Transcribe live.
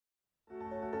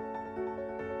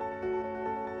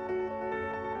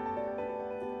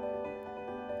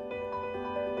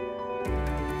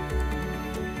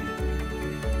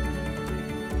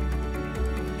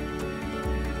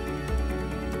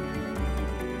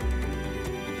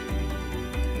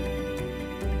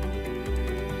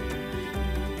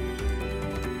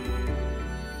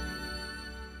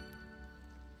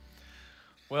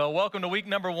Well, welcome to week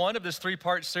number 1 of this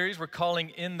 3-part series we're calling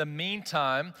In the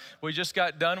Meantime. We just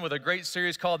got done with a great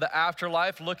series called The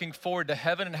Afterlife, looking forward to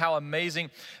heaven and how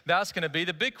amazing that's going to be.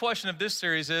 The big question of this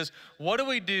series is, what do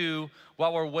we do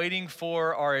while we're waiting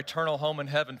for our eternal home in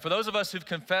heaven? For those of us who've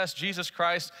confessed Jesus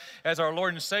Christ as our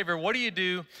Lord and Savior, what do you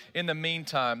do in the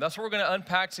meantime? That's what we're going to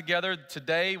unpack together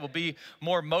today. Will be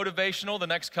more motivational, the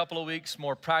next couple of weeks,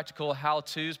 more practical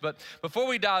how-tos. But before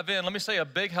we dive in, let me say a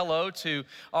big hello to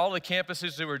all the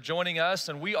campuses who are joining us.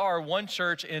 And we are one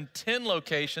church in 10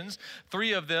 locations.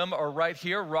 3 of them are right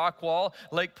here, Rockwall,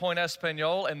 Lake Point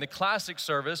Espanol, and the Classic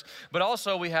Service. But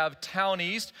also we have Town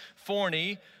East,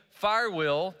 Forney,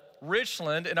 Firewheel,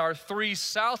 Richland, and our 3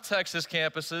 South Texas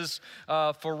campuses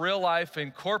for real life in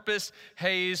Corpus,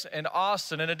 Hayes, and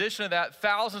Austin. In addition to that,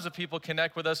 thousands of people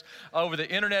connect with us over the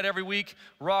internet every week.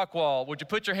 Rockwall, would you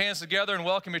put your hands together and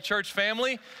welcome your church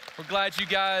family? We're glad you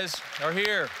guys are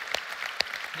here.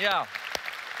 Yeah.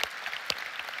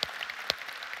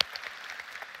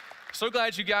 So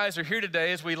glad you guys are here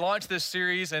today as we launch this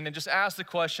series and just ask the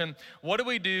question, what do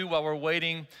we do while we're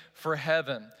waiting for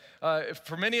heaven?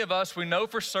 For many of us, we know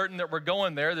for certain that we're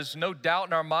going there. There's no doubt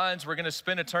in our minds we're going to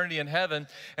spend eternity in heaven.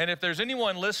 And if there's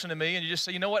anyone listening to me and you just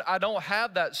say, you know what, I don't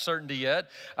have that certainty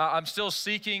yet. I'm still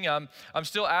seeking. I'm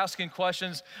still asking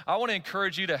questions. I want to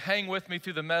encourage you to hang with me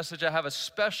through the message. I have a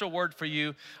special word for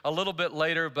you a little bit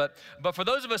later. But for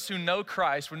those of us who know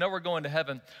Christ, we know we're going to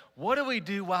heaven. What do we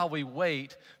do while we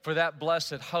wait for that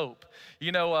blessed hope?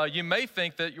 You know, you may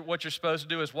think that what you're supposed to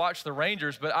do is watch the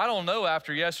Rangers, but I don't know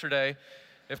after yesterday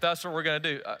if that's what we're going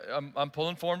to do. I'm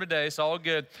pulling for them today, it's all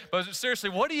good. But seriously,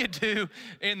 what do you do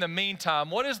in the meantime?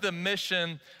 What is the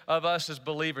mission of us as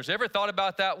believers? Ever thought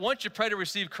about that? Once you pray to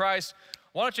receive Christ,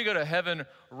 why don't you go to heaven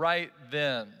right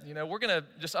then? You know, we're going to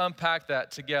just unpack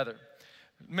that together.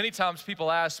 Many times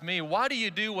people ask me, why do you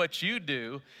do what you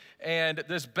do? And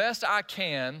as best I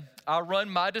can, I run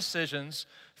my decisions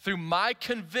through my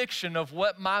conviction of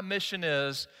what my mission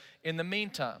is in the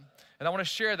meantime. And I want to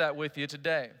share that with you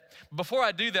today. Before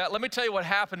I do that, let me tell you what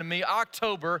happened to me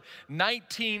October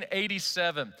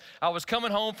 1987. I was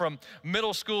coming home from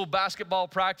middle school basketball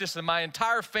practice, and my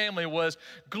entire family was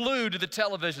glued to the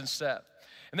television set.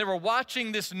 And they were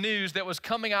watching this news that was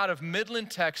coming out of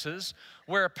Midland, Texas,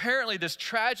 where apparently this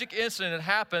tragic incident had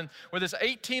happened where this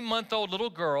 18-month-old little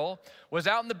girl was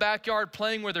out in the backyard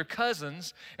playing with her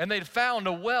cousins, and they'd found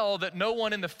a well that no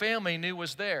one in the family knew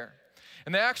was there.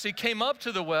 And they actually came up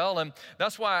to the well, and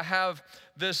that's why I have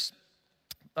this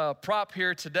prop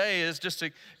here today, is just to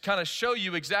kind of show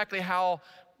you exactly how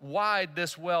wide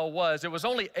this well was. It was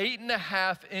only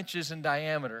 8.5 inches in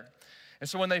diameter. And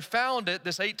so when they found it,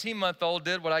 this 18-month-old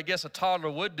did what I guess a toddler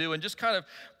would do and just kind of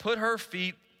put her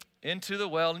feet into the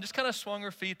well and just kind of swung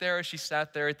her feet there as she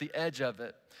sat there at the edge of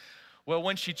it. Well,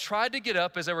 when she tried to get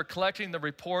up, as they were collecting the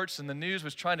reports and the news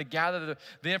was trying to gather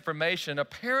the information,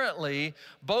 apparently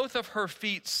both of her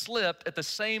feet slipped at the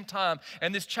same time,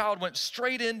 and this child went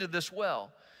straight into this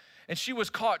well. And she was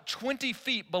caught 20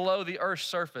 feet below the earth's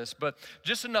surface, but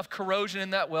just enough corrosion in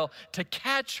that well to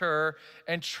catch her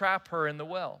and trap her in the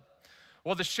well.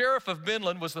 Well, the sheriff of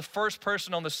Midland was the first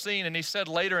person on the scene, and he said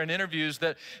later in interviews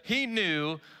that he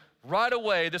knew right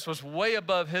away this was way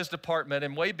above his department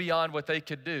and way beyond what they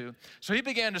could do. So he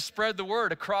began to spread the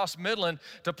word across Midland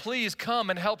to please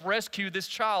come and help rescue this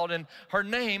child, and her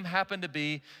name happened to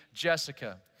be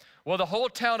Jessica. Well, the whole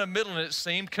town of Midland, it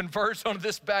seemed, converged on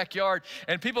this backyard,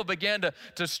 and people began to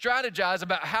strategize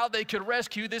about how they could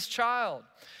rescue this child.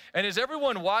 And as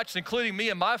everyone watched, including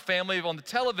me and my family on the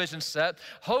television set,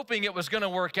 hoping it was going to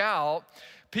work out,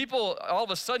 people all of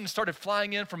a sudden started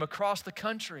flying in from across the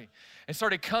country and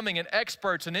started coming, and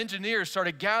experts and engineers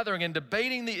started gathering and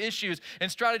debating the issues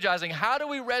and strategizing, how do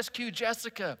we rescue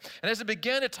Jessica? And as they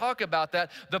began to talk about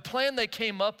that, the plan they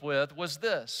came up with was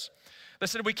this. They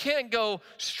said, we can't go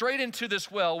straight into this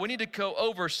well. We need to go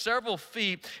over several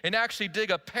feet and actually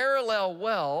dig a parallel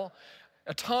well,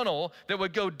 a tunnel that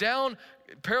would go down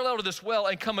parallel to this well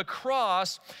and come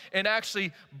across and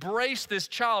actually brace this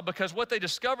child, because what they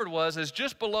discovered was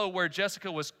just below where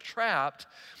Jessica was trapped,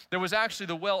 there was actually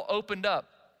the well opened up.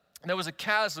 And there was a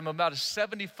chasm, about a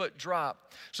 70-foot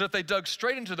drop. So if they dug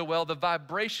straight into the well, the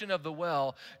vibration of the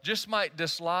well just might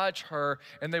dislodge her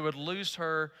and they would lose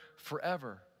her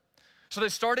forever. So they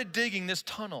started digging this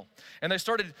tunnel, and they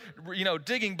started,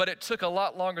 digging, but it took a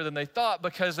lot longer than they thought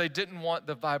because they didn't want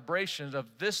the vibrations of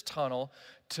this tunnel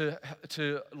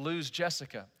to lose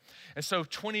Jessica. And so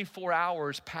 24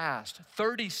 hours passed,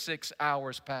 36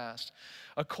 hours passed.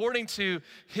 According to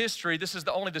history, this is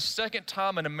only the second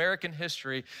time in American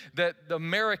history that the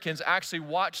Americans actually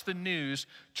watch the news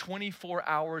 24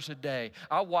 hours a day.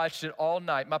 I watched it all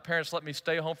night. My parents let me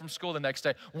stay home from school the next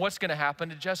day. What's gonna happen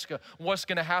to Jessica? What's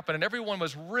gonna happen? And everyone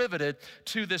was riveted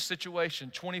to this situation,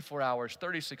 24 hours,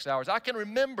 36 hours. I can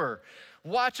remember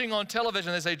watching on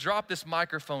television as they dropped this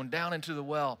microphone down into the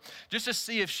well just to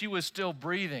see if she was still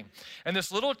breathing. And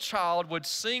this little child would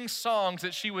sing songs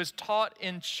that she was taught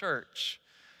in church.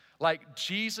 Like,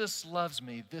 Jesus loves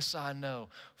me, this I know,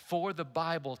 for the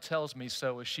Bible tells me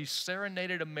so, as she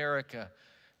serenaded America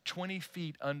 20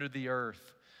 feet under the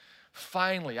earth.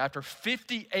 Finally, after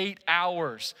 58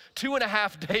 hours,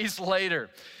 2.5 days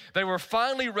later, they were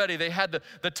finally ready. They had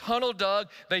the tunnel dug.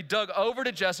 They dug over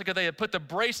to Jessica. They had put the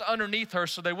brace underneath her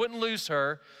so they wouldn't lose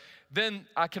her. Then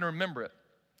I can remember it.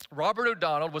 Robert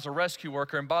O'Donnell was a rescue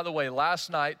worker, and by the way,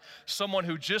 last night, someone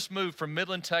who just moved from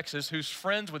Midland, Texas, who's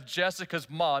friends with Jessica's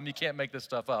mom, you can't make this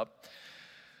stuff up,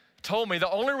 told me the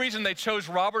only reason they chose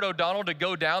Robert O'Donnell to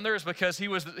go down there is because he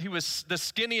was the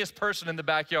skinniest person in the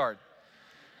backyard.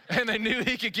 And they knew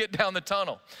he could get down the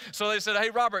tunnel. So they said, hey,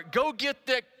 Robert, go get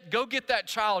that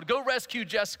child, go rescue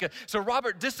Jessica. So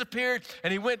Robert disappeared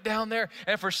and he went down there,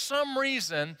 and for some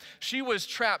reason, she was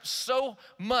trapped so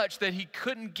much that he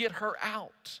couldn't get her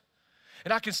out.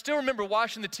 And I can still remember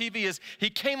watching the TV as he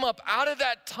came up out of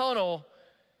that tunnel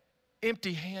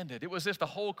empty-handed. It was as if the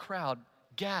whole crowd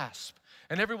gasped.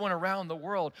 And everyone around the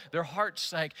world, their hearts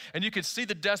sank. And you could see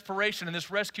the desperation in this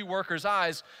rescue worker's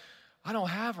eyes. I don't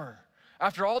have her.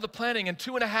 After all the planning and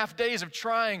 2.5 days of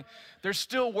trying, there's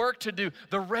still work to do.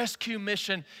 The rescue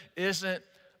mission isn't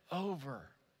over.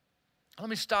 Let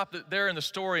me stop there in the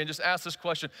story and just ask this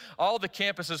question. All the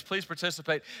campuses, please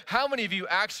participate. How many of you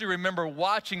actually remember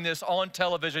watching this on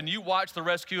television? You watched the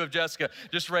rescue of Jessica.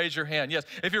 Just raise your hand. Yes.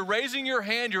 If you're raising your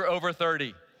hand, you're over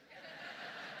 30.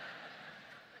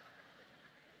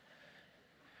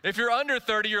 If you're under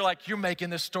 30, you're like, you're making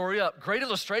this story up. Great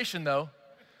illustration, though.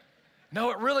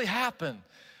 No, it really happened.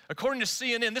 According to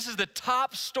CNN, this is the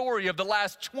top story of the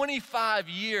last 25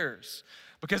 years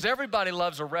because everybody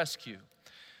loves a rescue.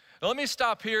 Now, let me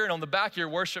stop here, and on the back of your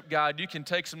worship guide, you can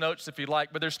take some notes if you'd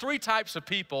like, but there's 3 types of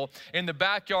people in the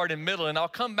backyard in Midland, and I'll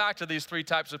come back to these 3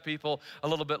 types of people a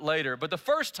little bit later. But the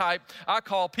first type I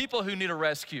call people who need a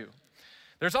rescue.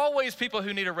 There's always people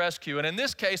who need a rescue, and in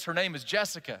this case, her name is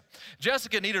Jessica.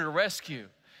 Jessica needed a rescue,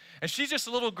 and she's just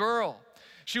a little girl.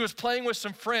 She was playing with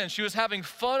some friends. She was having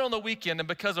fun on the weekend, and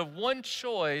because of one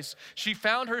choice, she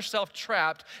found herself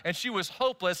trapped, and she was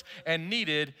hopeless and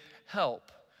needed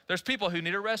help. There's people who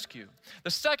need a rescue.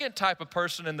 The second type of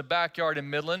person in the backyard in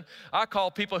Midland, I call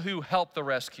people who help the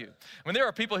rescue. I mean, there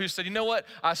are people who said, you know what?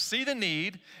 I see the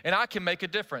need, and I can make a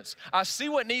difference. I see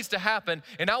what needs to happen,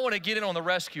 and I want to get in on the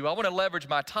rescue. I want to leverage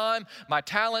my time, my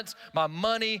talents, my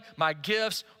money, my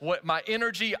gifts, my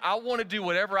energy. I want to do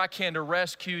whatever I can to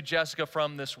rescue Jessica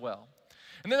from this well.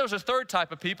 And then there was a third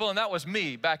type of people, and that was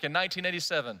me back in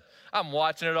 1987. I'm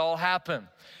watching it all happen.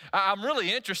 I'm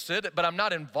really interested, but I'm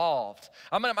not involved.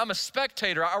 I'm a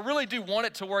spectator. I really do want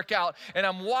it to work out, and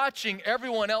I'm watching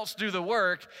everyone else do the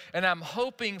work, and I'm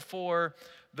hoping for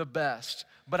the best,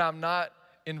 but I'm not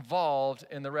involved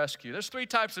in the rescue. There's 3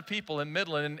 types of people in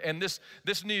Midland, and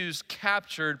this news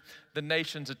captured the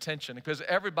nation's attention because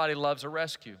everybody loves a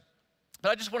rescue. But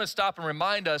I just want to stop and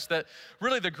remind us that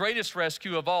really the greatest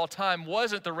rescue of all time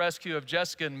wasn't the rescue of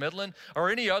Jessica in Midland or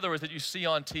any other that you see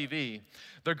on TV.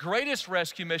 The greatest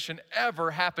rescue mission ever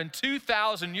happened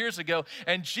 2,000 years ago,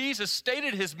 and Jesus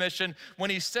stated his mission when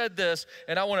he said this,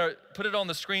 and I want to put it on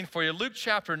the screen for you. Luke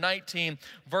chapter 19,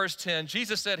 verse 10,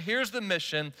 Jesus said, here's the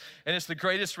mission, and it's the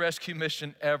greatest rescue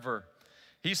mission ever.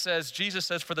 Jesus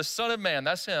says, for the Son of Man,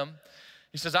 that's him,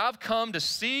 he says, I've come to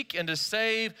seek and to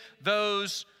save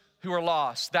those who are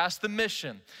lost. That's the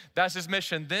mission. That's his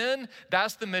mission then,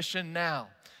 that's the mission now.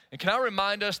 And can I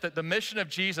remind us that the mission of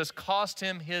Jesus cost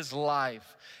him his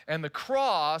life, and the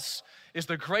cross is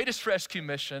the greatest rescue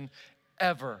mission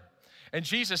ever. And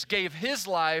Jesus gave his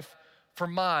life for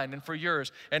mine and for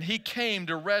yours, and he came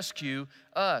to rescue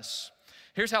us.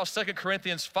 Here's how 2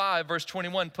 Corinthians 5, verse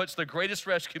 21 puts the greatest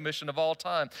rescue mission of all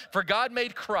time. For God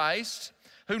made Christ,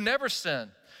 who never sinned,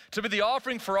 to be the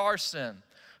offering for our sin,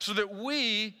 so that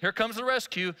we, here comes the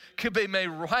rescue, could be made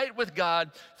right with God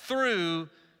through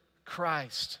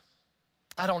Christ.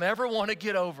 I don't ever want to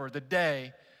get over the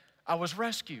day I was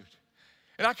rescued.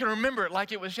 And I can remember it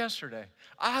like it was yesterday.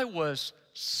 I was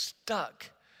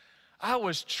stuck. I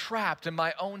was trapped in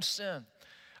my own sin.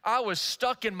 I was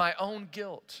stuck in my own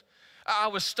guilt. I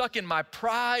was stuck in my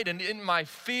pride and in my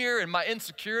fear and my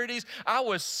insecurities. I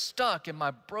was stuck in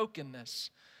my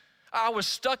brokenness. I was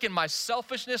stuck in my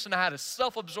selfishness, and I had a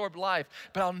self-absorbed life.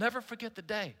 But I'll never forget the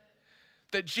day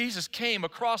that Jesus came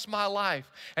across my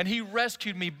life and he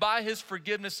rescued me by his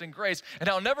forgiveness and grace. And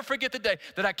I'll never forget the day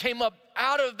that I came up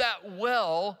out of that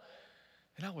well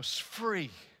and I was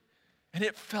free. And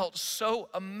it felt so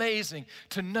amazing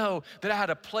to know that I had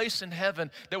a place in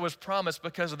heaven that was promised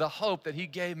because of the hope that he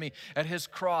gave me at his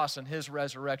cross and his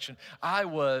resurrection. I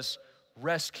was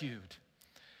rescued.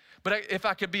 But if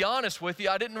I could be honest with you,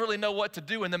 I didn't really know what to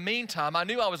do in the meantime. I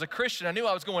knew I was a Christian. I knew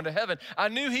I was going to heaven. I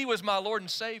knew he was my Lord and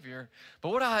Savior. But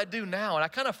what do I do now? And I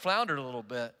kind of floundered a little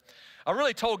bit. I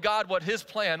really told God what his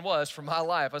plan was for my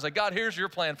life. I was like, God, here's your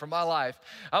plan for my life.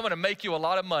 I'm gonna make you a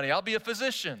lot of money. I'll be a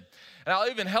physician. And I'll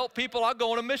even help people. I'll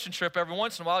go on a mission trip every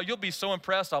once in a while. You'll be so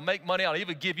impressed. I'll make money. I'll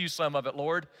even give you some of it,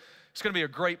 Lord. It's gonna be a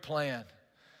great plan.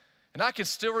 And I can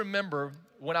still remember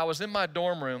when I was in my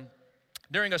dorm room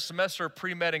during a semester of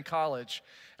pre-med in college,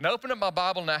 and I opened up my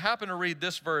Bible and I happened to read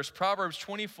this verse, Proverbs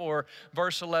 24,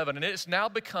 verse 11, and it's now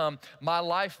become my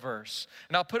life verse.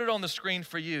 And I'll put it on the screen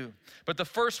for you. But the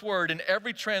first word in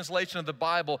every translation of the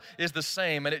Bible is the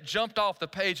same, and it jumped off the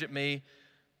page at me,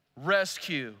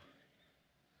 rescue.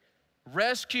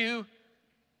 Rescue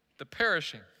the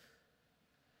perishing.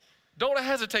 Don't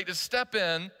hesitate to step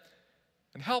in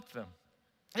and help them.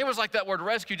 It was like that word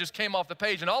rescue just came off the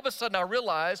page, and all of a sudden I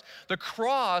realized the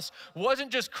cross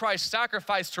wasn't just Christ's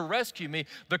sacrifice to rescue me.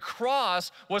 The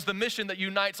cross was the mission that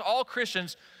unites all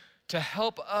Christians to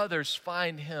help others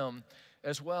find him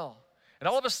as well. And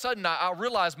all of a sudden I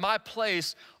realized my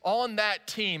place on that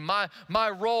team, my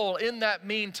role in that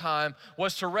meantime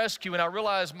was to rescue, and I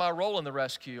realized my role in the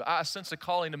rescue. I sensed a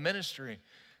calling to ministry.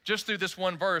 Just through this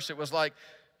one verse, it was like,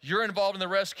 you're involved in the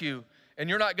rescue, and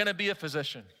you're not gonna be a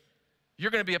physician. You're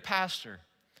gonna be a pastor.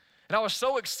 And I was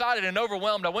so excited and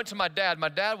overwhelmed, I went to my dad. My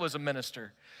dad was a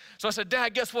minister. So I said,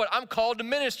 Dad, guess what? I'm called to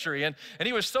ministry. And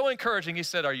he was so encouraging. He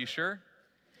said, are you sure?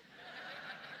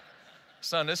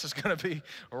 Son, this is gonna be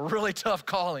a really tough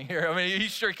calling here. I mean, are you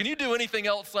sure? Can you do anything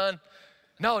else, son?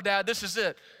 No, Dad, this is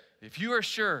it. If you are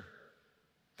sure,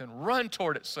 then run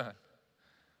toward it, son.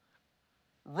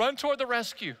 Run toward the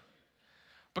rescue.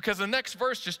 Because the next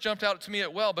verse just jumped out to me as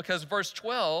well, because verse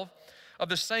 12 of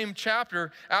the same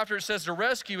chapter, after it says to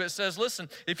rescue, it says, listen,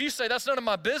 if you say that's none of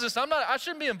my business, I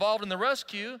shouldn't be involved in the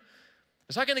rescue.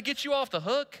 Is that gonna get you off the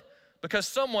hook? Because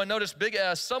someone, notice big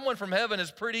S, someone from heaven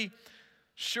is pretty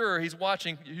sure he's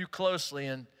watching you closely,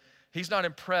 and he's not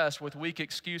impressed with weak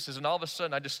excuses. And all of a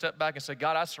sudden I just stepped back and said,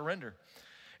 God, I surrender.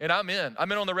 And I'm in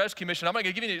on the rescue mission. I'm not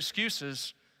gonna give you any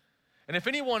excuses. And if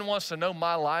anyone wants to know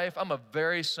my life, I'm a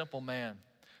very simple man.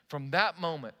 From that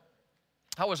moment,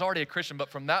 I was already a Christian, but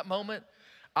from that moment,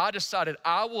 I decided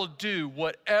I will do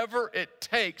whatever it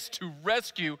takes to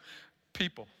rescue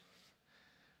people.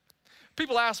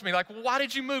 People ask me, like, why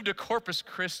did you move to Corpus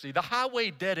Christi? The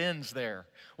highway dead ends there.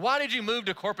 Why did you move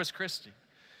to Corpus Christi?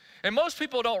 And most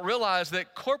people don't realize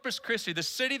that Corpus Christi, the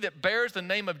city that bears the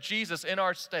name of Jesus in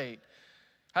our state,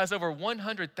 has over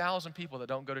 100,000 people that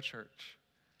don't go to church.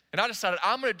 And I decided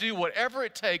I'm gonna do whatever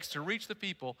it takes to reach the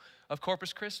people of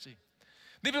Corpus Christi.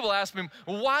 Then people ask me,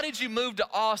 why did you move to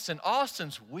Austin?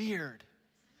 Austin's weird.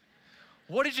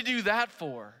 What did you do that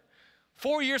for?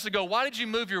 4 years ago, why did you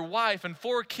move your wife and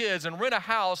 4 kids and rent a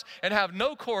house and have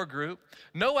no core group,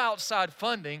 no outside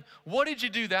funding? What did you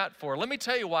do that for? Let me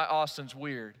tell you why Austin's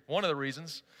weird. One of the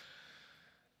reasons,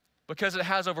 because it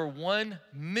has over 1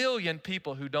 million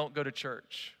people who don't go to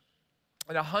church.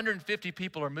 And 150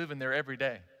 people are moving there every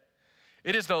day.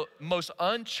 It is the most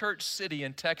unchurched city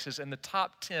in Texas and the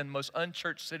top 10 most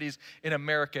unchurched cities in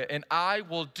America. And I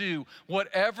will do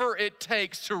whatever it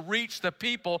takes to reach the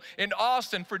people in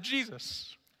Austin for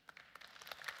Jesus.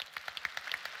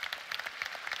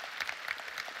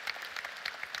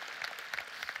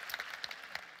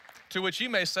 To which you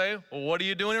may say, well, what are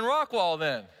you doing in Rockwall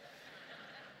then?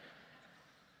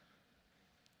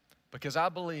 Because I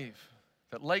believe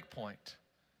that Lake Point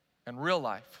and Real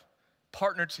Life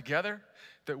partnered together,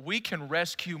 that we can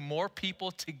rescue more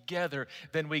people together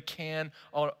than we can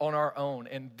on our own.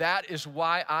 And that is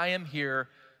why I am here,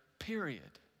 period.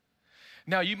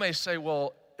 Now you may say,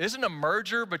 well, isn't a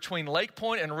merger between Lake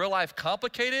Point and Real Life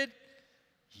complicated?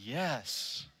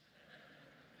 Yes,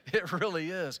 it really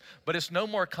is. But it's no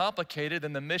more complicated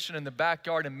than the mission in the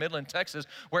backyard in Midland, Texas,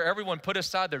 where everyone put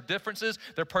aside their differences,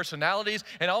 their personalities,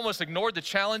 and almost ignored the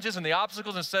challenges and the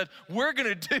obstacles and said, we're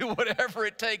gonna do whatever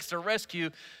it takes to rescue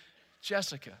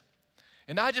Jessica.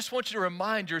 And I just want you to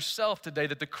remind yourself today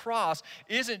that the cross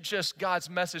isn't just God's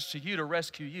message to you to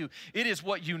rescue you. It is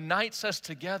what unites us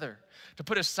together to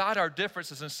put aside our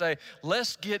differences and say,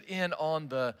 let's get in on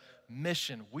the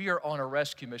mission. We are on a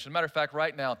rescue mission. Matter of fact,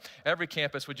 right now, every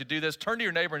campus, would you do this? Turn to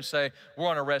your neighbor and say, we're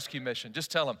on a rescue mission.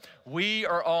 Just tell them, we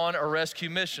are on a rescue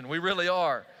mission. We really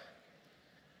are.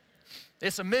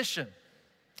 It's a mission.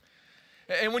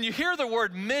 And when you hear the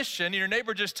word mission, and your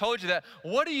neighbor just told you that,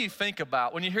 what do you think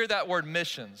about when you hear that word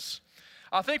missions?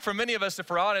 I think for many of us, if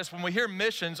we're honest, when we hear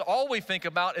missions, all we think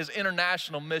about is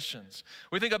international missions.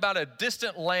 We think about a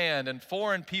distant land and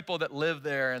foreign people that live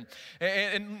there.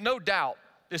 And no doubt,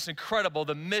 it's incredible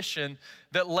the mission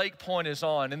that Lake Point is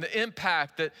on and the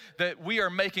impact that we are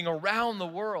making around the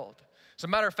world. As a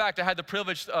matter of fact, I had the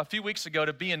privilege a few weeks ago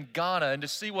to be in Ghana and to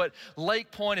see what Lake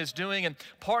Point is doing and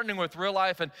partnering with Real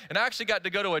Life. And I actually got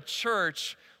to go to a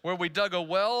church where we dug a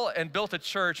well and built a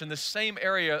church in the same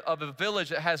area of a village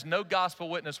that has no gospel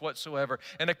witness whatsoever,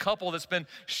 and a couple that's been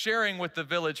sharing with the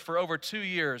village for over 2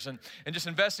 years and just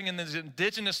investing in these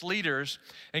indigenous leaders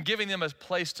and giving them a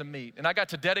place to meet. And I got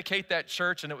to dedicate that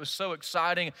church, and it was so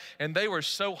exciting, and they were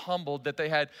so humbled that they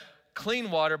had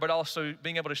clean water, but also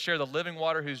being able to share the living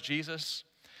water, who's Jesus.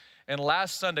 And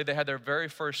last Sunday, they had their very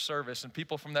first service, and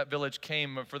people from that village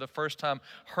came and for the first time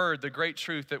heard the great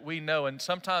truth that we know and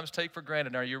sometimes take for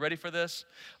granted. Now, are you ready for this?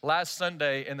 Last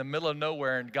Sunday, in the middle of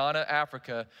nowhere in Ghana,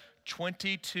 Africa,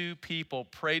 22 people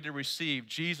prayed to receive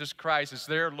Jesus Christ as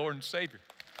their Lord and Savior.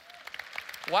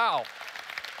 Wow.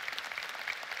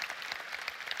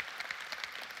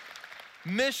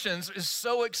 Missions is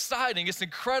so exciting. It's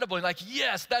incredible. And like,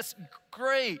 yes, that's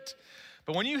great.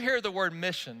 But when you hear the word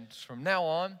missions from now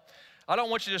on, I don't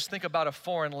want you to just think about a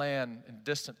foreign land and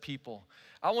distant people.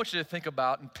 I want you to think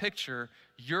about and picture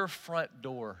your front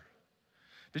door.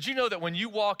 Did you know that when you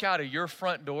walk out of your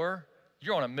front door,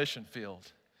 you're on a mission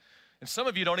field? And some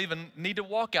of you don't even need to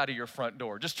walk out of your front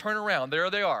door. Just turn around.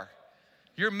 There they are.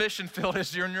 Your mission field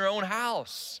is in your own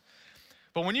house.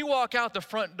 But when you walk out the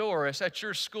front door, it's at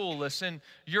your school, it's in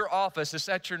your office, it's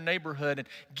at your neighborhood, and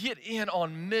get in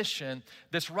on mission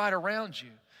that's right around you.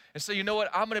 And say, you know what,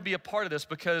 I'm gonna be a part of this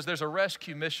because there's a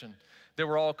rescue mission that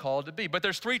we're all called to be. But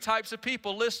there's 3 types of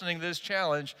people listening to this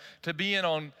challenge to be in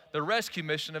on the rescue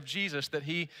mission of Jesus that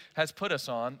he has put us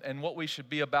on and what we should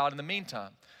be about in the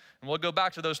meantime. And we'll go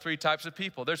back to those 3 types of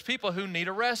people. There's people who need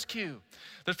a rescue.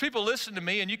 There's people listening to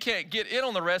me and you can't get in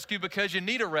on the rescue because you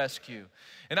need a rescue.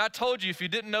 And I told you if you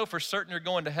didn't know for certain you're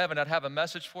going to heaven, I'd have a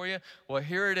message for you. Well,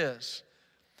 here it is.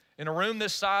 In a room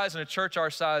this size and a church our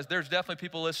size, there's definitely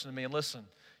people listening to me. And listen,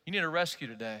 you need a rescue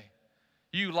today.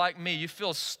 You, like me, you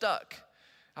feel stuck.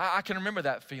 I can remember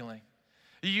that feeling.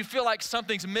 You feel like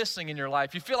something's missing in your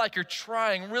life. You feel like you're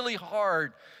trying really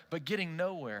hard, but getting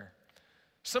nowhere.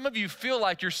 Some of you feel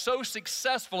like you're so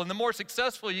successful, and the more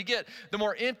successful you get, the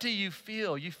more empty you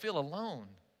feel. You feel alone.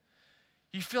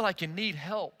 You feel like you need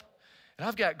help. And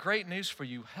I've got great news for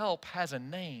you. Help has a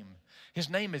name. His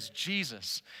name is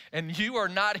Jesus. And you are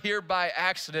not here by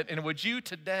accident. And would you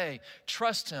today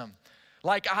trust him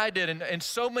like I did and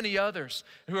so many others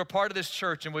who are part of this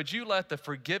church? And would you let the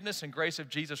forgiveness and grace of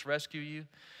Jesus rescue you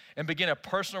and begin a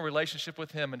personal relationship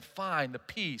with him and find the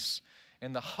peace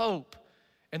and the hope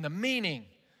and the meaning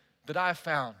that I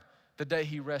found the day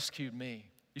he rescued me?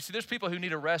 You see, there's people who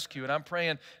need a rescue, and I'm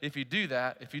praying if you do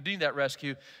that, if you need that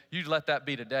rescue, you'd let that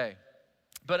be today.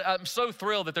 But I'm so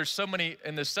thrilled that there's so many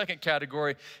in this second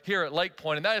category here at Lake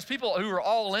Point, and that is people who are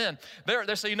all in.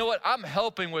 They say, you know what, I'm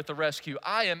helping with the rescue.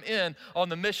 I am in on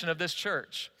the mission of this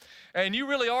church. And you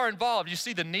really are involved. You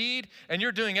see the need, and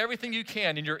you're doing everything you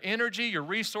can in your energy, your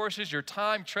resources, your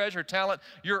time, treasure, talent.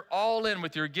 You're all in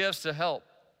with your gifts to help.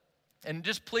 And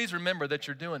just please remember that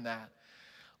you're doing that.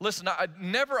 Listen, I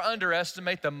never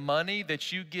underestimate the money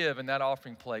that you give in that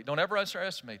offering plate. Don't ever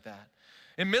underestimate that.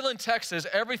 In Midland, Texas,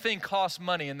 everything costs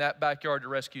money in that backyard to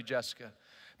rescue Jessica.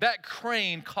 That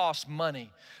crane cost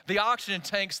money. The oxygen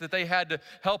tanks that they had to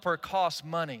help her cost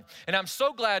money. And I'm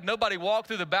so glad nobody walked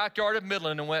through the backyard of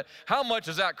Midland and went, how much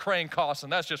does that crane cost?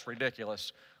 And that's just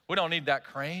ridiculous. We don't need that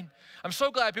crane. I'm so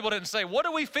glad people didn't say, what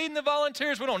are we feeding the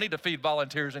volunteers? We don't need to feed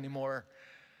volunteers anymore.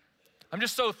 I'm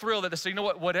just so thrilled that they say, you know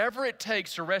what, whatever it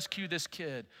takes to rescue this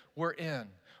kid, we're in.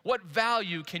 What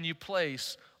value can you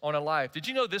place on a life? Did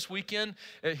you know this weekend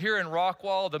here in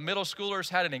Rockwall, the middle schoolers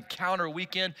had an encounter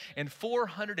weekend, and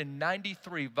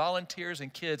 493 volunteers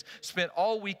and kids spent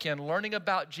all weekend learning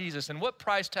about Jesus? And what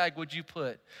price tag would you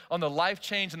put on the life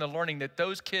change and the learning that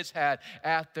those kids had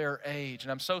at their age?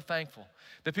 And I'm so thankful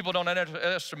that people don't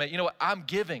underestimate, you know what, I'm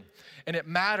giving, and it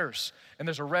matters, and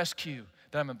there's a rescue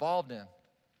that I'm involved in.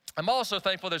 I'm also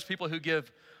thankful there's people who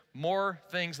give more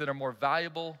things that are more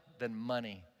valuable than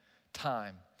money: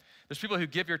 time. There's people who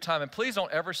give your time, and please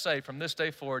don't ever say from this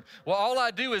day forward, well, all I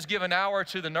do is give an hour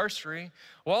to the nursery.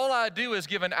 Well, all I do is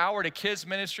give an hour to kids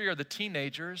ministry or the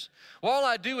teenagers. Well, all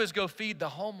I do is go feed the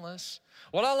homeless.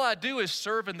 Well, all I do is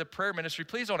serve in the prayer ministry.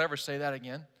 Please don't ever say that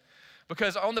again.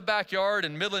 Because on the backyard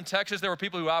in Midland, Texas, there were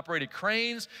people who operated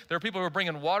cranes. There were people who were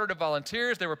bringing water to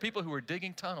volunteers. There were people who were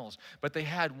digging tunnels, but they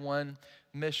had one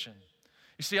mission.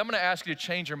 You see, I'm gonna ask you to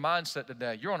change your mindset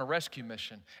today. You're on a rescue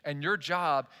mission, and your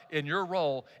job and your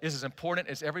role is as important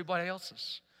as everybody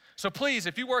else's. So please,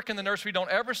 if you work in the nursery, don't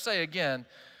ever say again,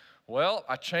 well,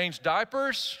 I change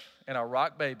diapers and I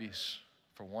rock babies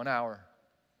for 1 hour.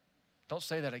 Don't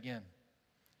say that again.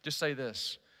 Just say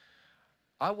this: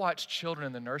 I watch children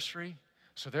in the nursery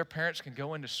so their parents can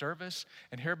go into service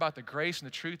and hear about the grace and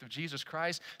the truth of Jesus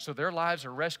Christ, so their lives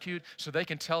are rescued, so they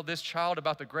can tell this child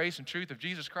about the grace and truth of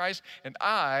Jesus Christ, and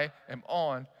I am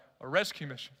on a rescue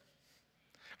mission.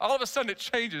 All of a sudden it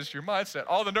changes your mindset.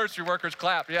 All the nursery workers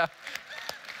clap, yeah.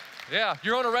 Yeah,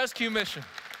 you're on a rescue mission.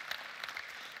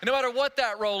 And no matter what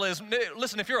that role is,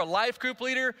 listen, if you're a life group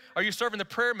leader, or you're serving the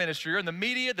prayer ministry, or in the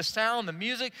media, the sound, the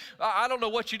music, I don't know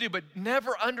what you do, but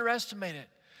never underestimate it.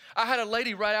 I had a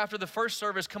lady right after the first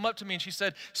service come up to me and she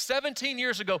said, 17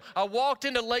 years ago, I walked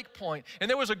into Lake Point and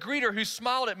there was a greeter who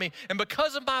smiled at me, and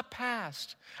because of my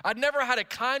past, I'd never had a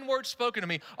kind word spoken to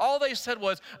me. All they said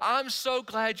was, I'm so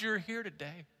glad you're here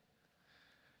today.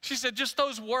 She said, just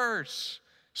those words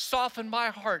softened my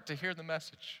heart to hear the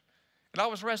message. And I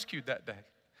was rescued that day.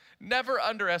 Never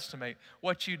underestimate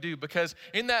what you do, because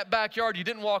in that backyard, you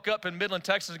didn't walk up in Midland,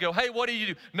 Texas and go, hey, what do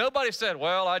you do? Nobody said,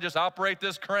 well, I just operate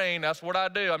this crane. That's what I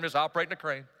do. I'm just operating a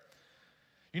crane.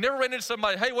 You never ran into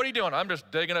somebody, hey, what are you doing? I'm just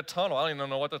digging a tunnel. I don't even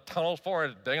know what the tunnel's for.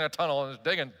 I'm just digging a tunnel and just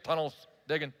digging, tunnels,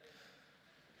 digging.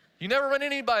 You never ran into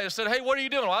anybody that said, hey, what are you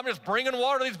doing? Well, I'm just bringing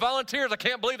water to these volunteers. I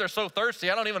can't believe they're so thirsty.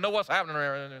 I don't even know what's happening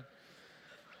there.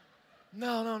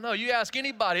 No. You ask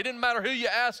anybody. It didn't matter who you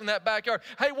asked in that backyard.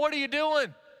 Hey, what are you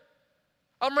doing?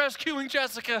 I'm rescuing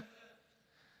Jessica.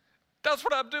 That's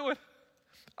what I'm doing.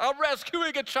 I'm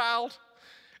rescuing a child.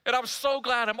 And I'm so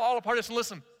glad I'm all a part of this. And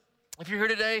listen, if you're here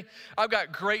today, I've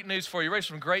got great news for you. Ready for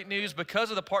some great news?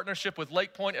 Because of the partnership with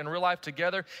Lake Point and Real Life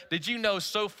Together, did you know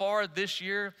so far this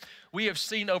year, we have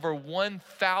seen over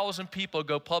 1,000 people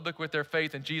go public with their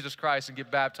faith in Jesus Christ and get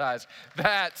baptized.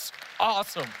 That's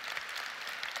awesome.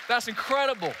 That's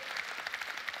incredible.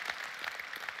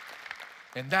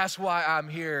 And that's why I'm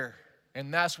here.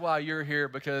 And that's why you're here,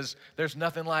 because there's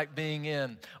nothing like being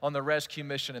in on the rescue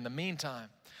mission in the meantime.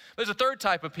 There's a third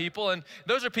type of people, and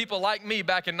those are people like me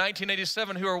back in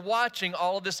 1987 who are watching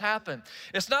all of this happen.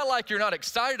 It's not like you're not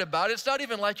excited about it. It's not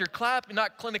even like you're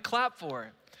not going to clap for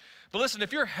it. But listen,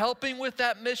 if you're helping with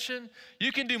that mission,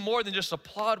 you can do more than just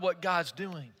applaud what God's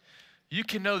doing. You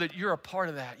can know that you're a part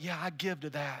of that. Yeah, I give to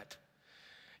that.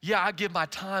 Yeah, I give my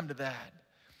time to that.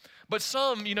 But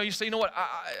some, you say, you know what,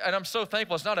 and I'm so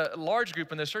thankful it's not a large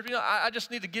group in this church. I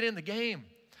just need to get in the game.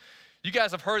 You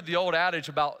guys have heard the old adage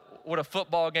about what a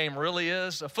football game really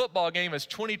is. A football game is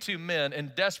 22 men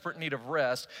in desperate need of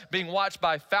rest being watched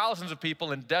by thousands of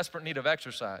people in desperate need of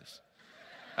exercise.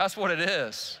 That's what it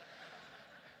is.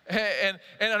 And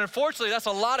unfortunately, that's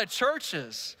a lot of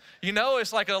churches.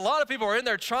 It's like a lot of people are in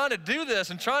there trying to do this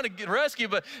and trying to get rescue,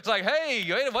 but it's like, hey,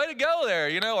 way to go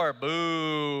there, or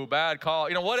boo, bad call,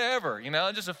 whatever,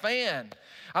 just a fan.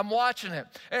 I'm watching it.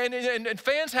 And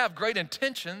fans have great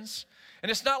intentions,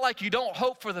 and it's not like you don't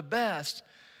hope for the best,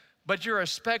 but you're a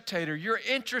spectator. You're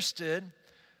interested,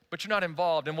 but you're not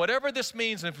involved. And whatever this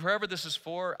means and whoever this is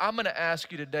for, I'm gonna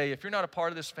ask you today, if you're not a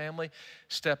part of this family,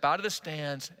 step out of the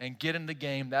stands and get in the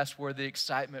game. That's where the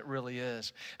excitement really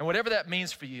is. And whatever that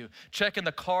means for you, checking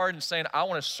the card and saying, I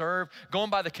wanna serve, going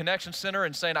by the Connection Center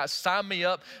and saying, sign me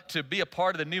up to be a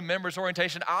part of the new members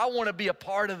orientation. I wanna be a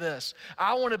part of this.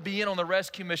 I wanna be in on the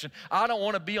rescue mission. I don't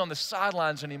wanna be on the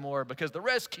sidelines anymore, because the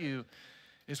rescue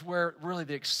is where really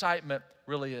the excitement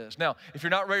really is. Now, if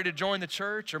you're not ready to join the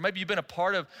church, or maybe you've been a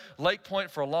part of Lake Point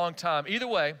for a long time, either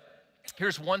way,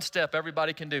 here's one step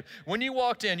everybody can do. When you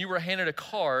walked in, you were handed a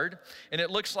card, and it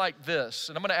looks like this.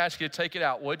 And I'm gonna ask you to take it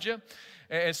out, would you?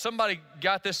 And somebody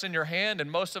got this in your hand, and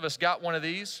most of us got one of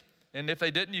these. And if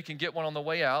they didn't, you can get one on the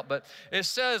way out. But it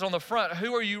says on the front,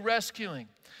 who are you rescuing?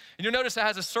 And you'll notice it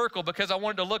has a circle because I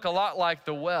wanted to look a lot like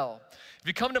the well. If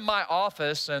you come to my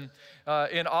office and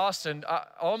in Austin,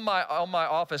 on my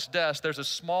office desk, there's a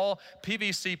small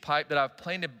PVC pipe that I've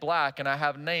painted black, and I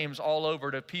have names all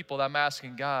over to people that I'm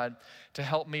asking God to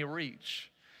help me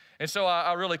reach. And so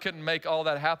I really couldn't make all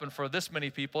that happen for this many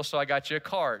people, so I got you a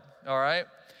card, all right?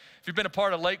 If you've been a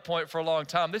part of Lake Point for a long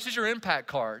time, this is your impact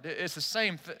card. It's the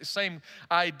same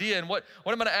idea. And what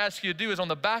I'm gonna ask you to do is on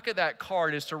the back of that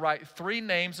card is to write 3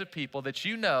 names of people that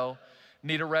you know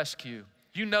need a rescue.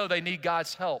 You know they need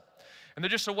God's help. And they're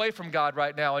just away from God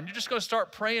right now. And you're just gonna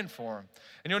start praying for them.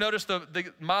 And you'll notice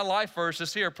my life verse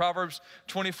is here, Proverbs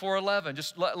 24:11.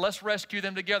 Just let's rescue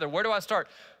them together. Where do I start?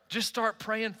 Just start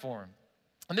praying for them.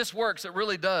 And this works, it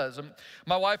really does.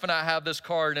 My wife and I have this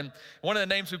card, and one of the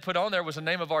names we put on there was the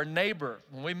name of our neighbor.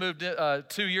 When we moved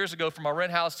 2 years ago from our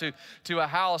rent house to a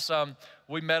house,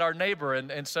 we met our neighbor,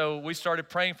 and so we started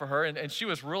praying for her, and she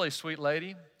was a really sweet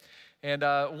lady. And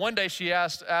one day she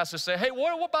asked us to say, hey,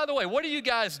 what, by the way, what do you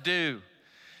guys do?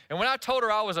 And when I told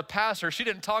her I was a pastor, she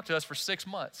didn't talk to us for 6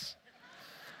 months.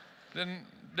 Didn't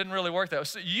really work that way.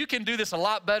 So you can do this a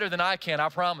lot better than I can, I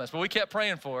promise. But we kept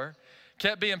praying for her,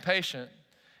 kept being patient.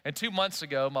 And 2 months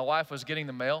ago, my wife was getting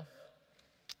the mail,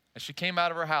 and she came out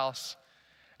of her house,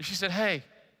 and she said, hey,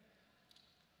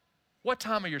 what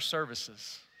time are your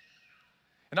services?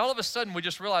 And all of a sudden, we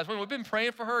just realized, when we've been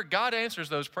praying for her, God answers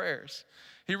those prayers.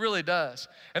 He really does.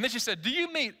 And then she said, do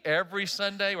you meet every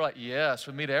Sunday? We're like, yes,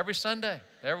 we meet every Sunday.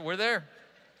 We're there.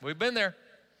 We've been there.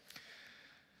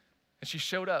 And she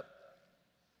showed up.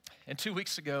 And 2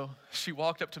 weeks ago, she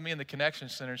walked up to me in the Connection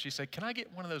Center, and she said, can I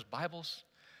get one of those Bibles?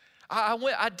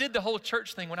 I did the whole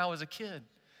church thing when I was a kid,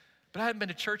 but I hadn't been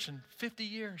to church in 50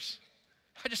 years.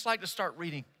 I just like to start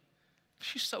reading.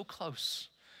 She's so close.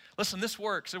 Listen, this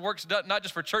works. It works not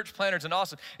just for church planners in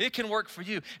Austin. It can work for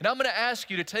you. And I'm going to ask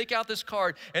you to take out this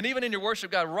card, and even in your worship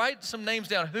guide, write some names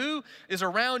down. Who is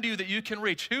around you that you can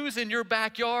reach? Who's in your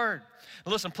backyard?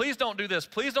 And listen, please don't do this.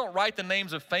 Please don't write the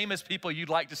names of famous people you'd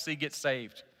like to see get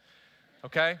saved,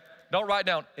 okay? Don't write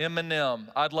down Eminem.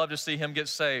 I'd love to see him get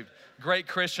saved. Great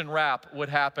Christian rap would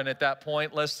happen at that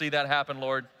point. Let's see that happen,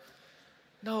 Lord.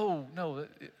 No.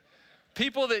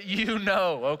 People that you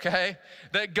know, okay,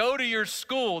 that go to your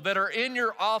school, that are in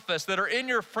your office, that are in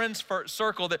your friends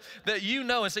circle, that you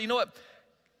know, and say, you know what,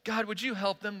 God, would you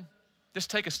help them just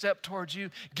take a step towards you?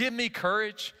 Give me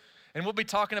courage. And we'll be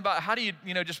talking about how do you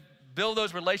just build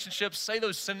those relationships, say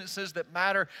those sentences that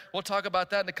matter. We'll talk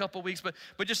about that in a couple weeks, but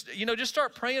just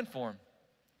start praying for them.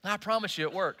 And I promise you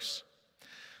it works.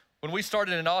 When we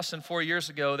started in Austin 4 years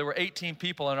ago, there were 18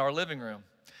 people in our living room.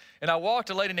 And I walked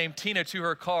a lady named Tina to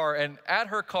her car, and at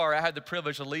her car, I had the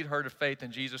privilege to lead her to faith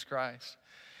in Jesus Christ.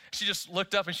 She just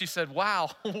looked up and she said,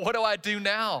 wow, what do I do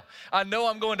now? I know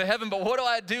I'm going to heaven, but what do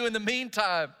I do in the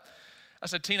meantime? I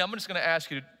said, Tina, I'm just gonna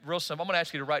ask you, real simple, I'm gonna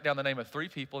ask you to write down the name of 3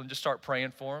 people and just start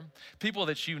praying for them, people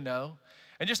that you know,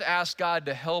 and just ask God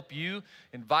to help you,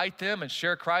 invite them and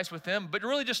share Christ with them, but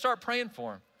really just start praying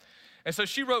for them. And so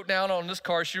she wrote down on this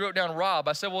card, she wrote down Rob.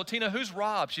 I said, well, Tina, who's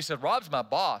Rob? She said, Rob's my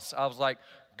boss. I was like,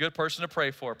 good person to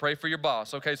pray for. Pray for your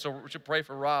boss. Okay, so we should pray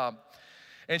for Rob.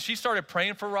 And she started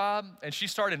praying for Rob, and she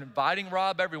started inviting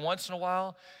Rob every once in a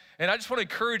while. And I just want to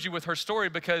encourage you with her story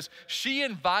because she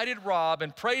invited Rob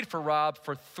and prayed for Rob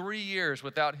for 3 years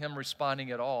without him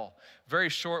responding at all. Very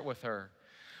short with her.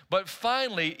 But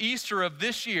finally, Easter of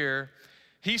this year,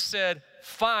 he said,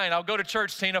 fine, I'll go to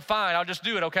church, Tina, fine, I'll just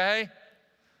do it, okay?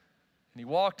 And he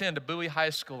walked into Bowie High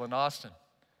School in Austin.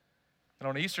 And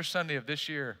on Easter Sunday of this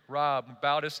year, Rob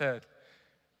bowed his head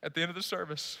at the end of the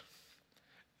service.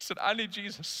 He said, I need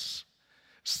Jesus.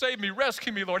 Save me,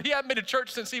 rescue me, Lord. He hadn't been to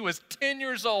church since he was 10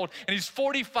 years old, and he's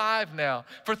 45 now.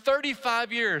 For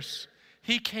 35 years,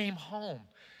 he came home,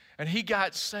 and he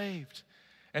got saved.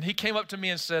 And he came up to me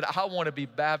and said, I want to be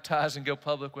baptized and go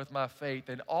public with my faith.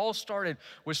 And it all started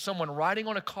with someone writing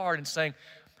on a card and saying,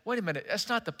 wait a minute, that's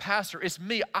not the pastor, it's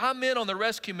me. I'm in on the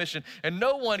rescue mission, and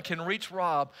no one can reach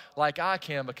Rob like I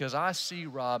can because I see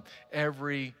Rob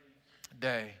every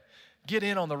day. Get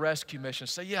in on the rescue mission.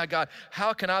 Say, yeah, God,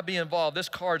 how can I be involved? This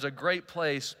card's a great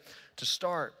place to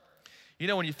start. You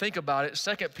know, when you think about it,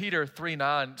 2 Peter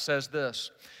 3:9 says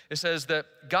this. It says that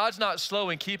God's not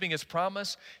slow in keeping his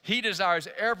promise. He desires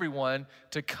everyone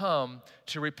to come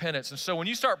to repentance. And so when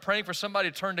you start praying for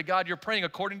somebody to turn to God, you're praying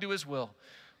according to his will.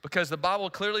 Because the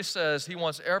Bible clearly says he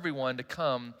wants everyone to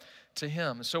come to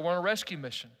him. And so we're on a rescue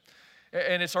mission,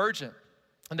 and it's urgent.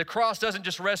 And the cross doesn't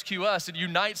just rescue us, it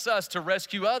unites us to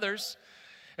rescue others.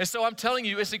 And so I'm telling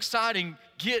you, it's exciting.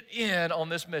 Get in on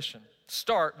this mission.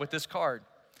 Start with this card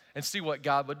and see what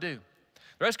God would do.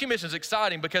 The rescue mission is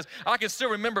exciting because I can still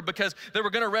remember because they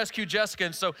were gonna rescue Jessica.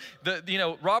 And so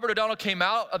Robert O'Donnell came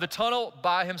out of the tunnel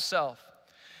by himself.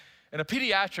 And a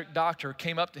pediatric doctor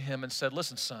came up to him and said,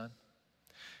 listen, son,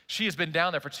 she has been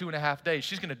down there for 2.5 days.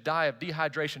 She's gonna die of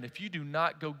dehydration if you do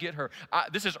not go get her.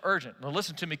 This is urgent. Now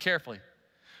listen to me carefully.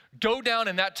 Go down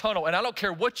in that tunnel, and I don't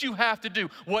care what you have to do,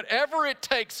 whatever it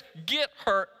takes, get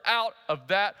her out of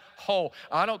that hole.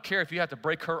 I don't care if you have to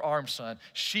break her arm, son.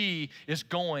 She is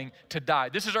going to die.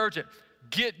 This is urgent.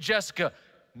 Get Jessica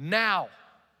now.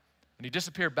 And he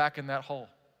disappeared back in that hole.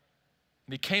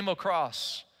 And he came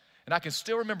across, and I can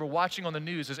still remember watching on the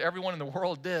news, as everyone in the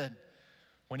world did,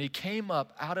 when he came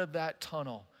up out of that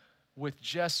tunnel with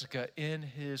Jessica in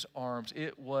his arms.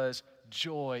 It was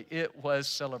joy. It was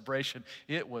celebration.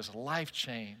 It was life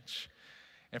change.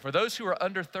 And for those who are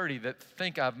under 30 that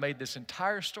think I've made this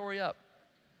entire story up,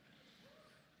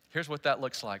 here's what that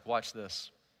looks like. Watch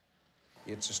this.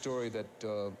 It's a story that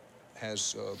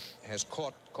has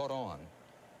caught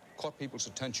people's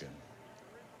attention,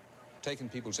 taken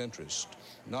people's interest,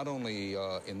 not only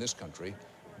in this country,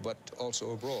 but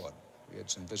also abroad. We had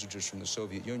some visitors from the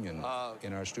Soviet Union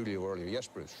in our studio earlier. Yes,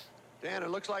 Bruce? Dan,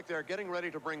 it looks like they're getting ready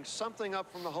to bring something up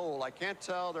from the hole. I can't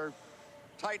tell. They're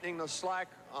tightening the slack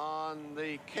on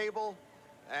the cable,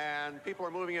 and people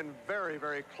are moving in very,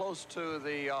 very close to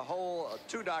the hole.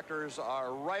 Two doctors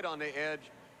are right on the edge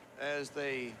as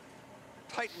they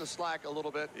tighten the slack a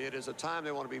little bit. It is a time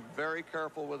they want to be very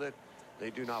careful with it. They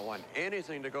do not want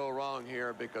anything to go wrong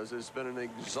here because it's been an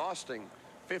exhausting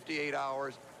 58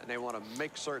 hours, and they want to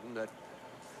make certain that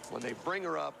when they bring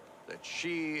her up, that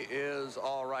she is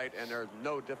all right and there are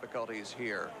no difficulties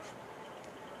here.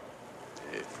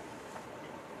 Here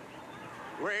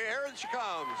she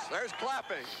comes. There's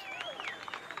clapping.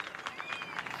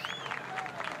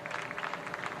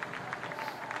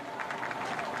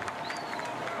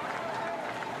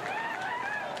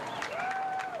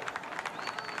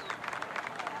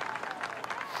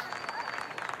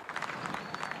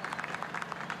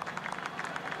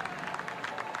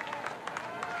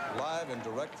 Live and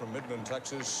direct from Midland,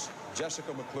 Texas,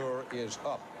 Jessica McClure is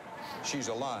up. She's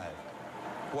alive.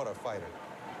 What a fighter.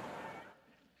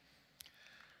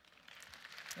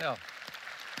 Yeah.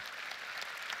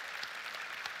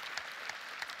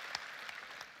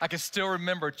 I can still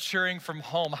remember cheering from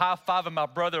home, high-fiving my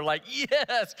brother like,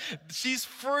 yes, she's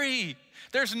free.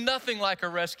 There's nothing like a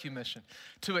rescue mission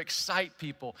to excite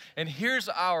people. And here's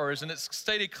ours, and it's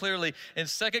stated clearly in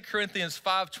 2 Corinthians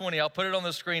 5:20. I'll put it on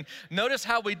the screen. Notice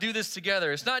how we do this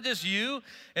together. It's not just you,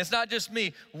 it's not just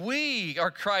me. We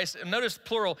are Christ, and notice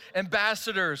plural,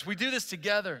 ambassadors. We do this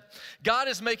together. God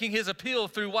is making his appeal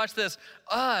through, watch this,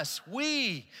 us,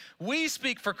 we. We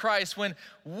speak for Christ when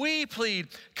we plead,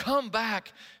 come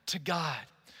back to God.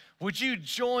 Would you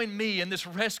join me in this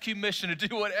rescue mission to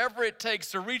do whatever it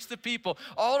takes to reach the people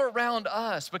all around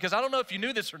us? Because I don't know if you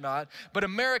knew this or not, but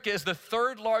America is the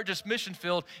third largest mission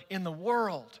field in the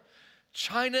world.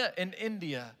 China and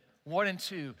India, 1 and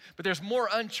 2. But there's more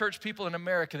unchurched people in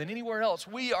America than anywhere else.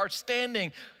 We are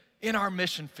standing in our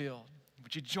mission field.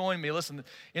 Would you join me? Listen,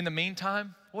 in the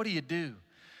meantime, what do?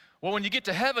 Well, when you get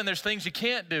to heaven, there's things you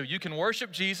can't do. You can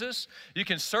worship Jesus, you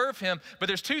can serve him, but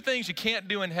there's two things you can't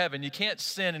do in heaven. You can't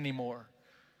sin anymore.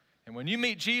 And when you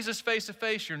meet Jesus face to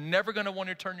face, you're never gonna want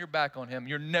to turn your back on him.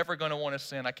 You're never gonna want to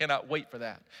sin. I cannot wait for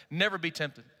that. Never be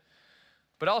tempted.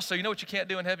 But also, you know what you can't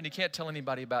do in heaven? You can't tell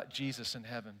anybody about Jesus in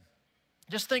heaven.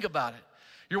 Just think about it.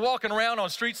 You're walking around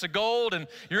on streets of gold and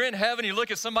you're in heaven, you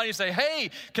look at somebody and say, hey,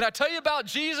 can I tell you about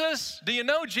Jesus? Do you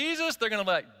know Jesus? They're gonna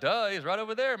be like, duh, he's right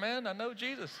over there, man. I know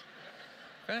Jesus.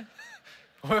 Okay?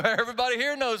 Well, everybody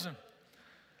here knows him.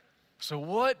 So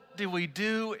what do we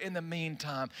do in the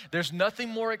meantime? There's nothing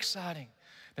more exciting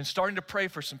than starting to pray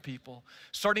for some people,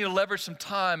 starting to leverage some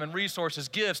time and resources,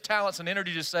 gifts, talents, and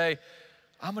energy to say,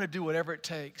 I'm gonna do whatever it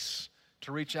takes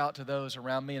to reach out to those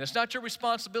around me. And it's not your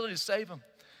responsibility to save them,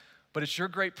 but it's your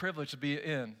great privilege to be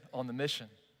in on the mission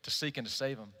to seek and to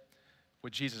save them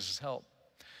with Jesus' help.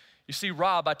 You see,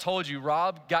 Rob, I told you,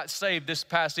 Rob got saved this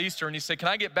past Easter, and he said, can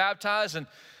I get baptized? And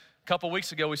a couple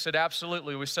weeks ago, we said,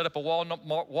 absolutely. We set up a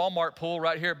Walmart pool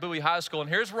right here at Bowie High School, and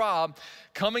here's Rob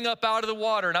coming up out of the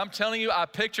water, and I'm telling you, I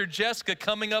pictured Jessica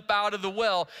coming up out of the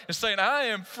well and saying, I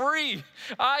am free,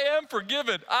 I am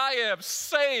forgiven, I am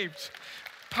saved.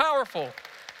 Powerful,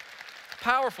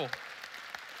 powerful.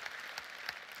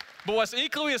 But what's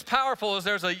equally as powerful is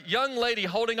there's a young lady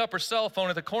holding up her cell phone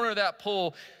at the corner of that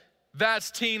pool.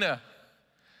 That's Tina.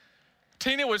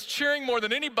 Tina was cheering more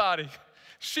than anybody.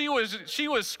 She was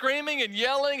screaming and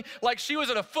yelling like she was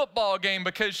at a football game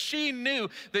because she knew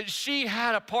that she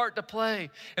had a part to play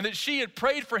and that she had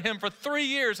prayed for him for 3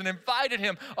 years and invited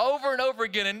him over and over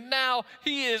again, and now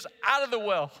he is out of the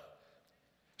well.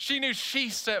 She knew she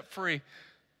set free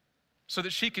so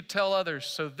that she could tell others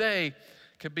so they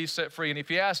could be set free. And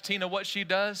if you ask Tina what she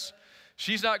does,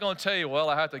 she's not going to tell you, well,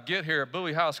 I have to get here at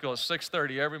Bowie High School at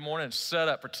 6:30 every morning and set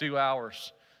up for 2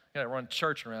 hours. You got to run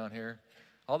church around here.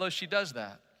 although she does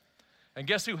that. And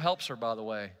guess who helps her, by the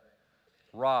way?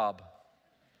 Rob.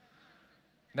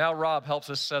 Now Rob helps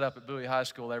us set up at Bowie High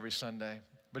School every Sunday.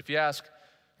 But if you ask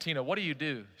Tina, what do you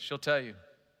do? She'll tell you,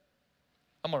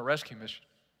 I'm on a rescue mission.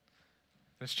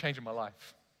 It's changing my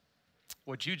life.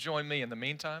 Would you join me in the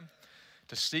meantime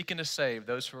to seek and to save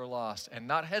those who are lost and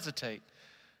not hesitate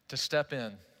to step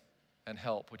in and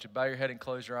help? Would you bow your head and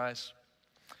close your eyes?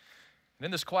 And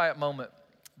in this quiet moment,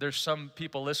 there's some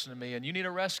people listening to me and you need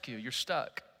a rescue. You're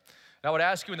stuck. And I would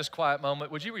ask you in this quiet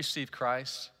moment, would you receive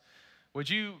Christ? Would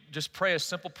you just pray a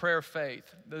simple prayer of faith?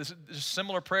 There's a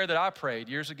similar prayer that I prayed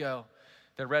years ago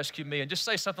that rescued me. And just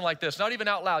say something like this, not even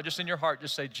out loud, just in your heart.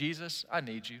 Just say, Jesus, I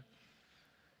need you.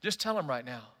 Just tell him right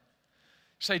now.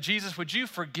 Say, Jesus, would you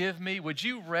forgive me? Would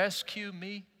you rescue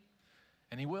me?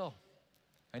 And he will.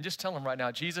 And just tell him right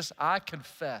now, Jesus, I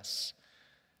confess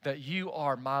that you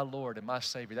are my Lord and my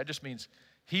Savior. That just means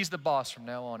he's the boss from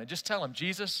now on. And just tell him,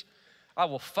 Jesus, I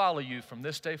will follow you from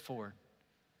this day forward.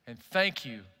 And thank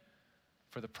you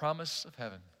for the promise of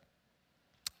heaven.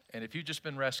 And if you've just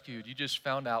been rescued, you just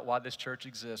found out why this church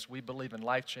exists. We believe in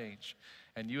life change,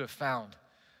 and you have found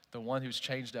the one who's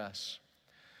changed us.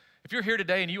 If you're here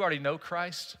today and you already know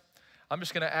Christ, I'm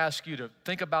just going to ask you to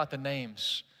think about the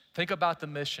names, think about the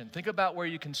mission, think about where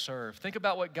you can serve, think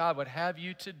about what God would have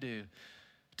you to do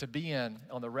to be in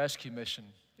on the rescue mission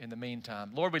in the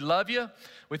meantime. Lord, we love you.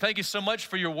 We thank you so much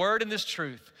for your word and this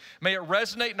truth. May it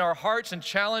resonate in our hearts and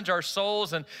challenge our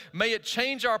souls, and may it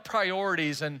change our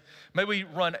priorities, and may we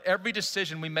run every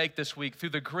decision we make this week through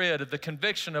the grid of the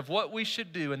conviction of what we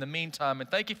should do in the meantime.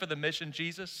 And thank you for the mission,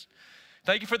 Jesus.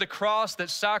 Thank you for the cross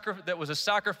that was a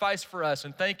sacrifice for us,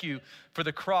 and thank you for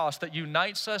the cross that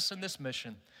unites us in this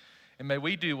mission. And may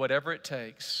we do whatever it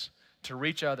takes to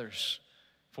reach others.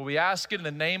 For we ask it in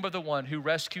the name of the one who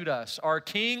rescued us, our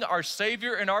King, our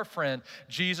Savior, and our friend,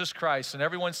 Jesus Christ. And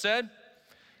everyone said,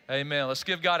 amen. Let's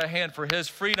give God a hand for his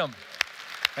freedom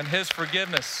and his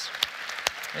forgiveness.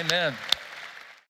 Amen.